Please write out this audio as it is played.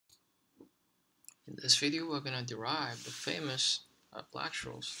In this video, we're going to derive the famous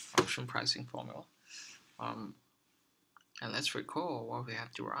Black-Scholes option pricing formula. And let's recall what we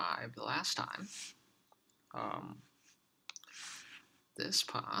have derived last time. This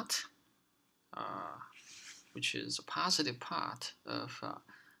part, which is a positive part of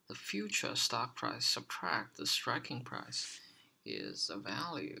the future stock price subtract the striking price, is the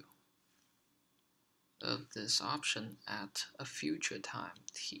value of this option at a future time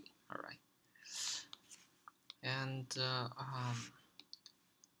t. All right. And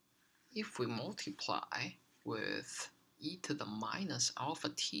if we multiply with e to the minus alpha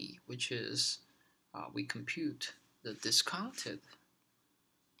t, which is we compute the discounted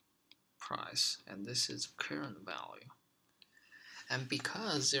price, and this is current value. And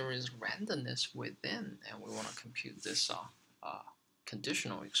because there is randomness within, and we want to compute this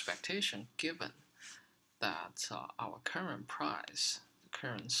conditional expectation, given that our current price, the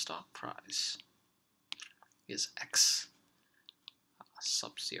current stock price, is x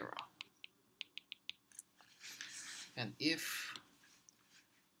sub 0. And if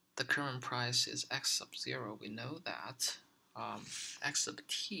the current price is x sub 0, we know that x sub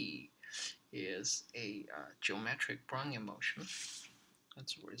t is a geometric Brownian motion.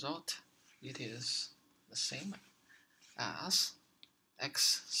 As a result, it is the same as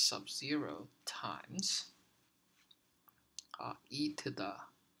x sub 0 times e to the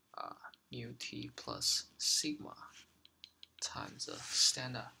mu t plus sigma times the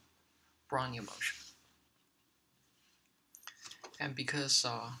standard Brownian motion. And because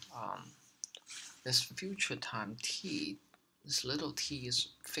this future time t, this little t is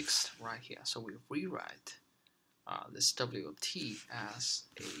fixed right here, so we rewrite this w of t as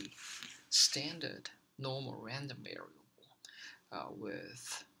a standard normal random variable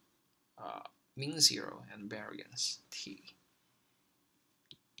with mean zero and variance t.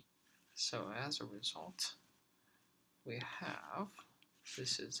 So as a result, we have,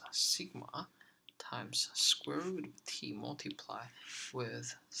 this is sigma times square root of t multiplied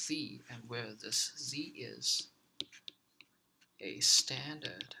with z, and where this z is a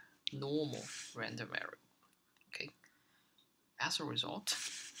standard normal random variable. Okay. As a result,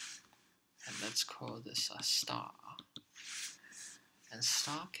 and let's call this a star. And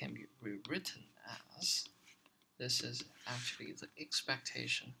star can be rewritten as, this is actually the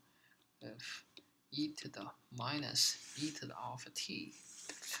expectation of e to the minus e to the alpha t,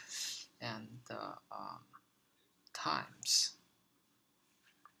 and times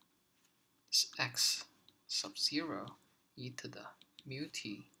this x sub 0 e to the mu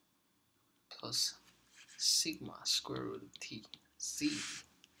t plus sigma square root of t z,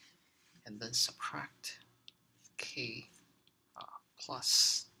 and then subtract k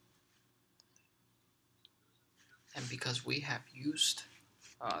plus. And because we have used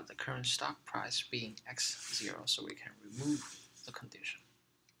the current stock price being x0, so we can remove the condition.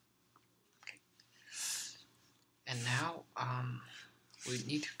 Okay. And now we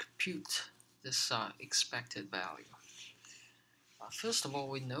need to compute this expected value. First of all,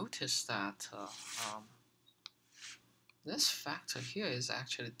 we notice that this factor here is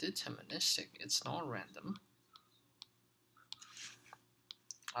actually deterministic. It's not random.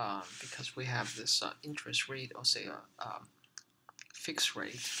 Because we have this interest rate, or say a fixed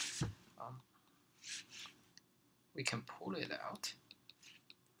rate, we can pull it out,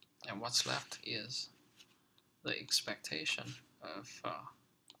 and what's left is the expectation of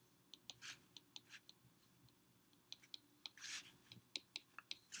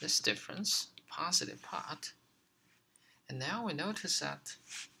this difference, positive part. And now we notice that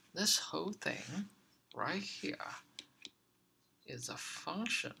this whole thing right here is a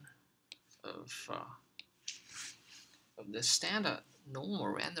function of the standard normal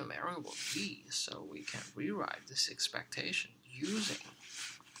random variable v, so we can rewrite this expectation using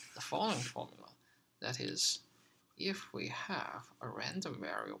the following formula. That is, if we have a random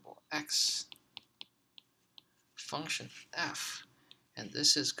variable x, function f, and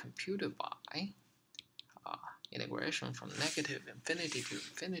this is computed by integration from negative infinity to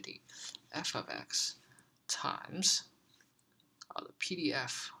infinity f of x times the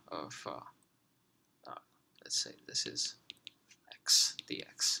PDF of, let's say this is x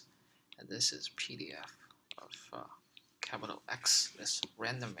dx, and this is PDF of capital X, this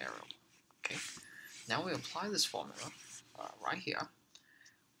random variable. Okay, now we apply this formula right here.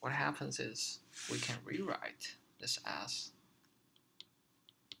 What happens is we can rewrite this as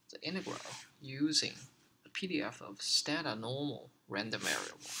the integral using the PDF of standard normal random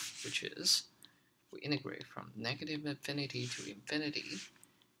variable, which is we integrate from negative infinity to infinity,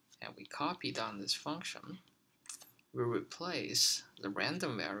 and we copy down this function. We replace the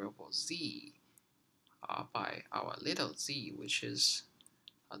random variable z by our little z, which is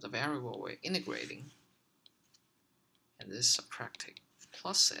the variable we're integrating, and this subtracting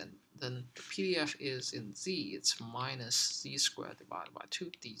plus n, then the PDF is in z, it's minus z squared divided by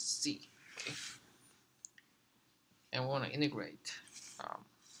 2 dz. Okay? And we want to integrate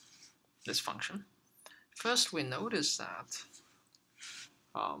this function. First, we notice that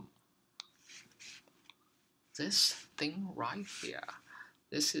this thing right here,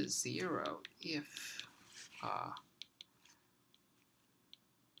 this is 0 if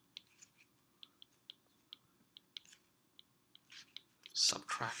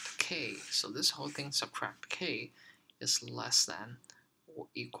subtract k. So this whole thing subtract k is less than or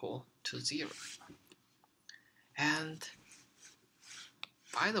equal to 0. And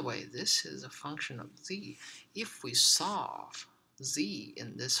by the way, this is a function of z. If we solve z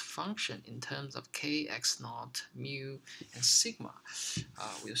in this function in terms of k, x naught, mu, and sigma,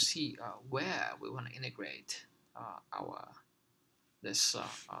 we'll see where we want to integrate this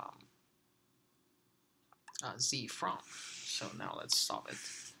z from. So now let's solve it.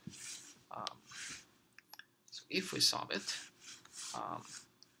 So if we solve it,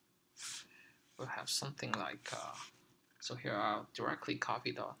 we'll have something like, so here I'll directly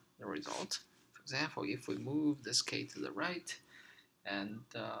copy the result. For example, if we move this k to the right, and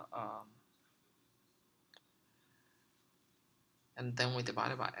then we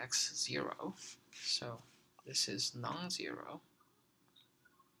divide it by x 0, so this is non-zero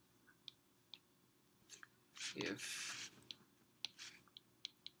if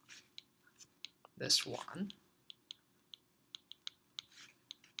this 1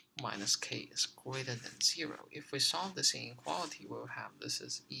 minus k is greater than 0. If we solve this inequality, we'll have this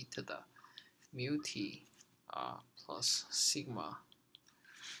is e to the mu t plus sigma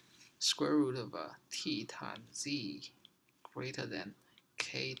square root of t times z greater than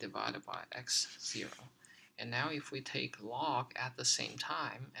k divided by x 0. And now if we take log at the same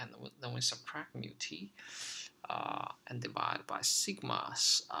time, and then we subtract mu t and divide by sigma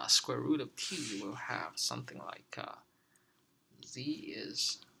square root of t, we'll have something like z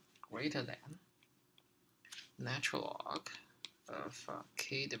is greater than natural log of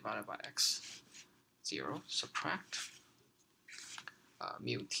k divided by x 0 subtract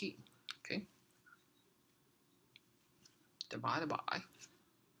mu t, okay, divided by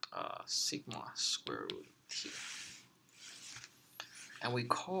sigma square root of t. And we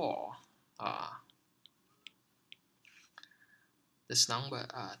call this number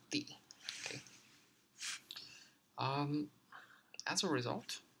d. Okay. As a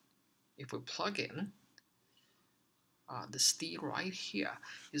result, if we plug in this d right here,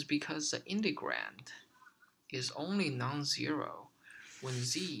 is because the integrand is only non-zero when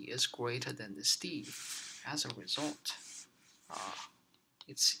z is greater than this d. As a result,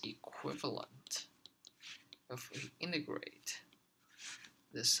 it's equivalent if we integrate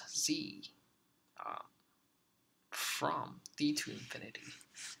this z from d to infinity.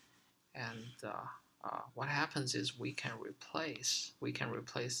 And what happens is we can replace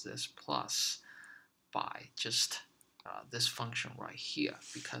this plus by just this function right here,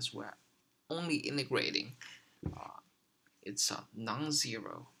 because we're only integrating its a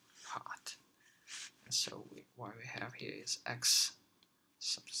non-zero part. And so what we have here is x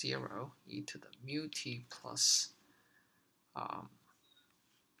sub 0 e to the mu t plus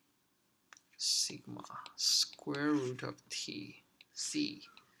sigma square root of t z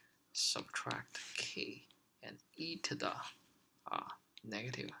subtract k and e to the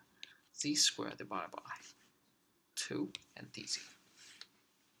negative z squared divided by 2 and dz.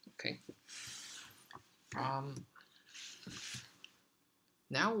 Okay.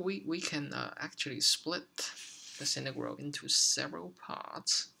 Now we can actually split this integral into several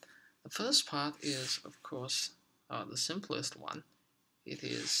parts. The first part is, of course, the simplest one. It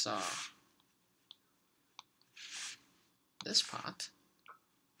is this part,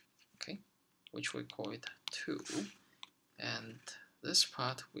 okay, which we call it 2, and this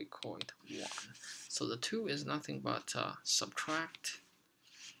part we call it 1. So the 2 is nothing but subtract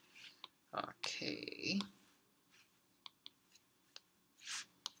k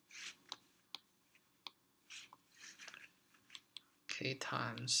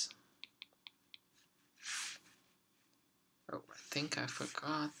times, oh, I think I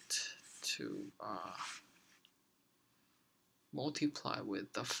forgot to multiply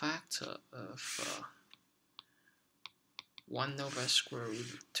with the factor of 1 over square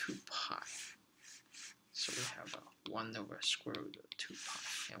root of 2 pi. So we have 1 over square root of 2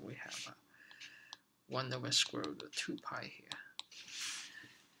 pi, and we have 1 over square root of 2 pi here.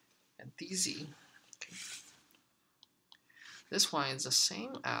 And dz, okay. This one is the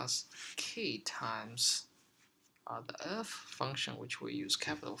same as k times the f function, which we use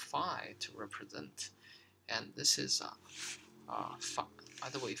capital phi to represent. And this is, phi. By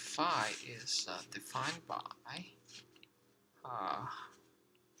the way, phi is defined by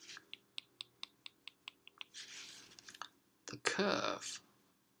the curve,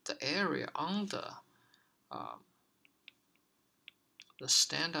 the area under the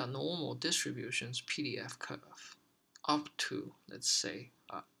standard normal distribution's PDF curve up to, let's say,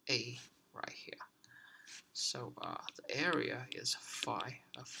 A right here. So the area is phi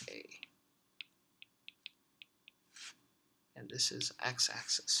of A. And this is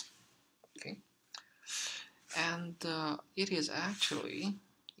x-axis. Okay? And it is actually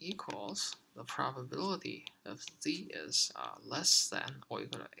equals the probability of z is less than or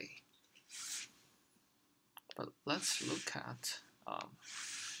equal to A. But let's look at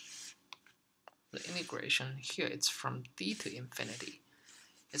the integration here. It's from d to infinity.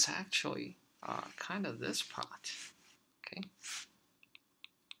 It's actually kind of this part, okay?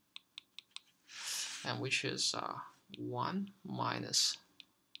 And which is 1 minus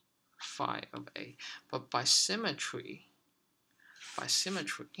phi of A. But by symmetry,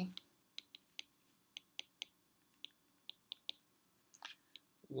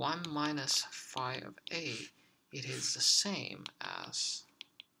 1 minus phi of A, it is the same as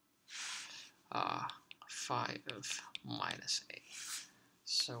phi of minus A.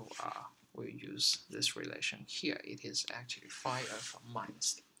 So we use this relation here. It is actually phi of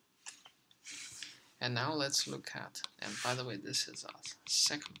minus D. And now let's look at, and by the way, this is our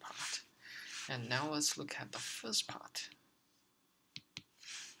second part. And now let's look at the first part.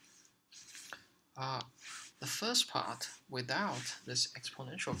 The first part, without this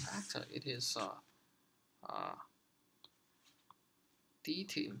exponential factor, it is d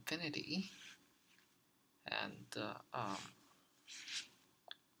to infinity and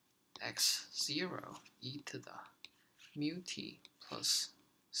x0 e to the mu t plus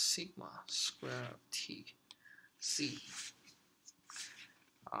sigma square of t z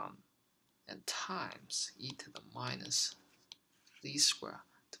and times e to the minus z square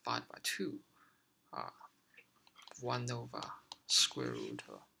divided by 2 1 over square root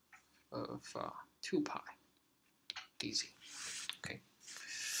of 2 pi dz. Okay.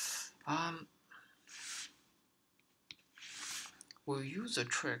 We'll use a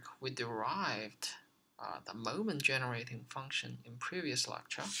trick we derived the moment generating function in previous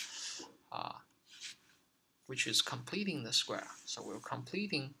lecture, which is completing the square. So we're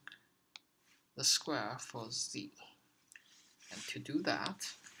completing the square for z. And to do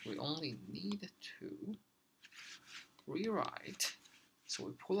that, we only need to rewrite. So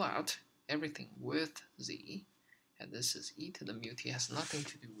we pull out everything with z, and this is e to the mu t, has nothing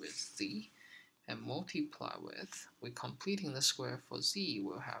to do with z, and multiply with, we're completing the square for z,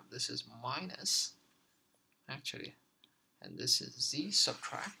 we'll have this is minus, actually, and this is z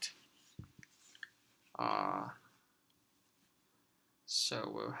subtract.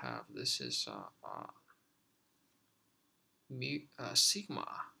 So we'll have this is sigma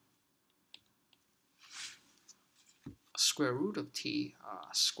square root of t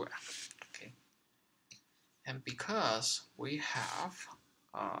square. Okay, and because we have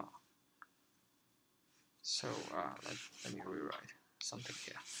let me rewrite something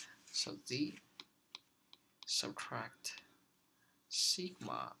here. So z subtract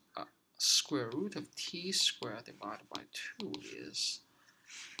sigma square root of t squared divided by 2 is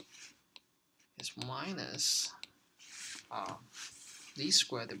minus z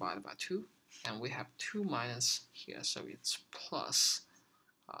squared divided by 2, and we have 2 minus here, so it's plus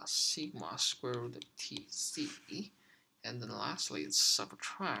sigma square root of t z, and then lastly it's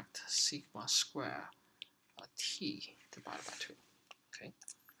subtract sigma square t divided by 2. Okay,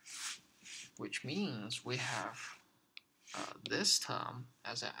 which means we have this term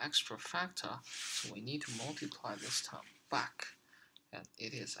as an extra factor, so we need to multiply this term back, and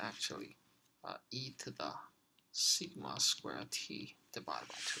it is actually e to the sigma square t divided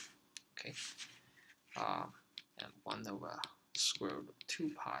by 2. Okay, and 1 over square root of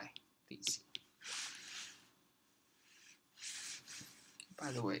 2 pi dz.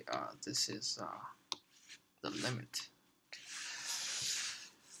 By the way, this is the limit.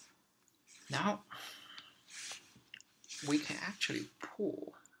 Now we can actually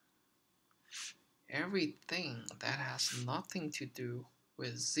pull everything that has nothing to do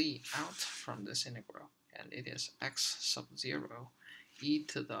with z out from this integral, and it is x sub 0 e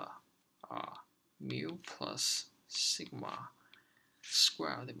to the mu plus sigma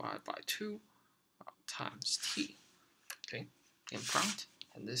square divided by 2 times t, okay, in front,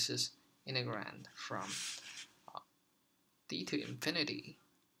 and this is integrand from d to infinity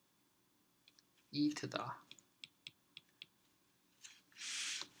e to the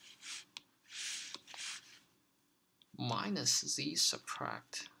minus z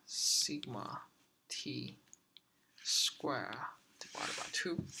subtract sigma t square divided by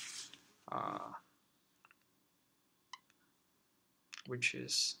 2, which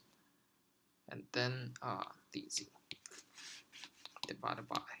is, and then dz divided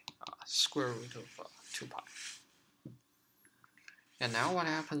by square root of 2 pi. And now what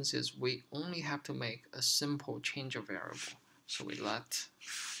happens is we only have to make a simple change of variable. So we let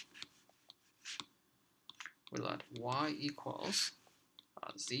y equals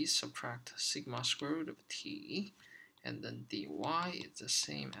z subtract sigma square root of t, and then dy is the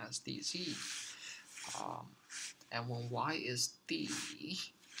same as dz. And when y is d,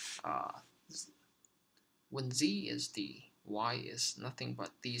 when z is d, y is nothing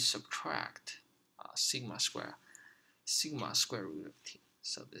but d subtract sigma square root of t.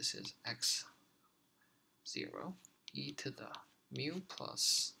 So this is x0 e to the mu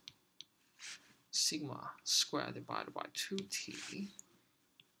plus sigma square divided by 2t,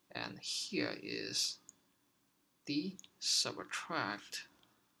 and here is d subtract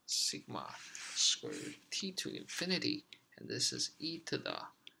sigma square root of t to infinity, and this is e to the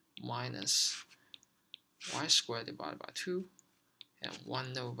minus y squared divided by 2, and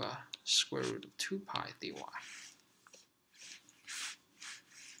 1 over square root of 2 pi dy.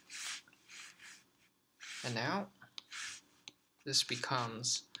 And now this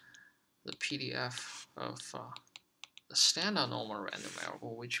becomes the PDF of the standard normal random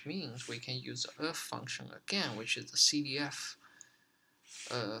variable, which means we can use the f function again, which is the CDF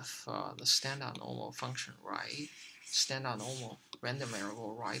of the standard normal function, right? Standard normal random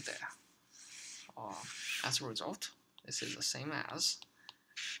variable right there. As a result, this is the same as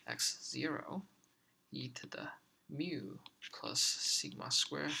x0 e to the mu plus sigma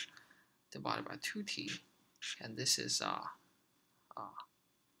square divided by 2t, and this is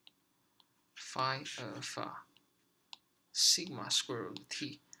phi of sigma square root of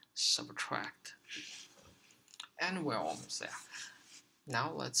t subtract b. And we're almost there.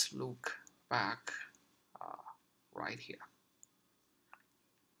 Now let's look back right here.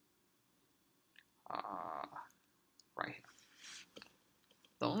 Right here.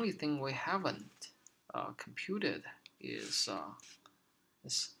 The only thing we haven't computed is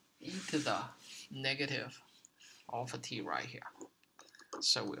e to the negative alpha t right here.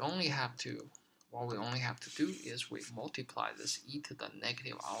 So we only have to, what we only have to do is we multiply this e to the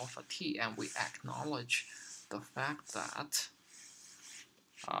negative alpha t, and we acknowledge the fact that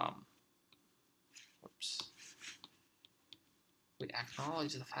we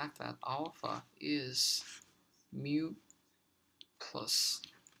acknowledge the fact that alpha is mu plus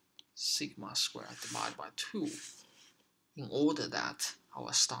sigma squared divided by 2 in order that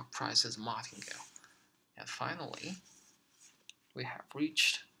our stock price is martingale. And finally, we have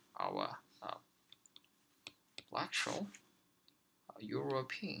reached our Black-Scholes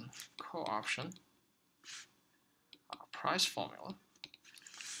European co-option price formula,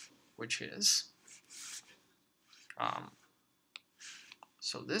 which is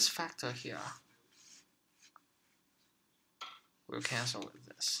so this factor here will cancel with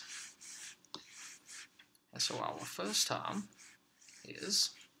this, and so our first term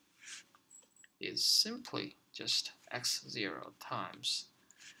is simply just x0 times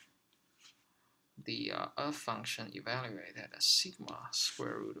the f function evaluated as sigma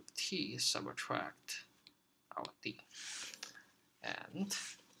square root of t subtract our d, and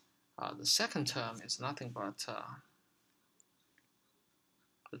the second term is nothing but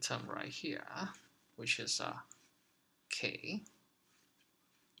the term right here, which is k,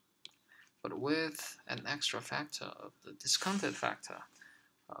 but with an extra factor of the discounted factor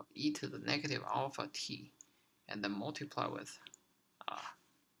of e to the negative alpha t, and then multiply with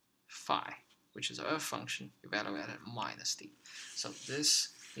phi, which is a function evaluated at minus d. So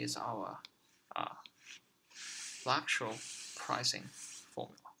this is our Black-Scholes pricing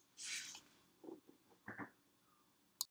formula.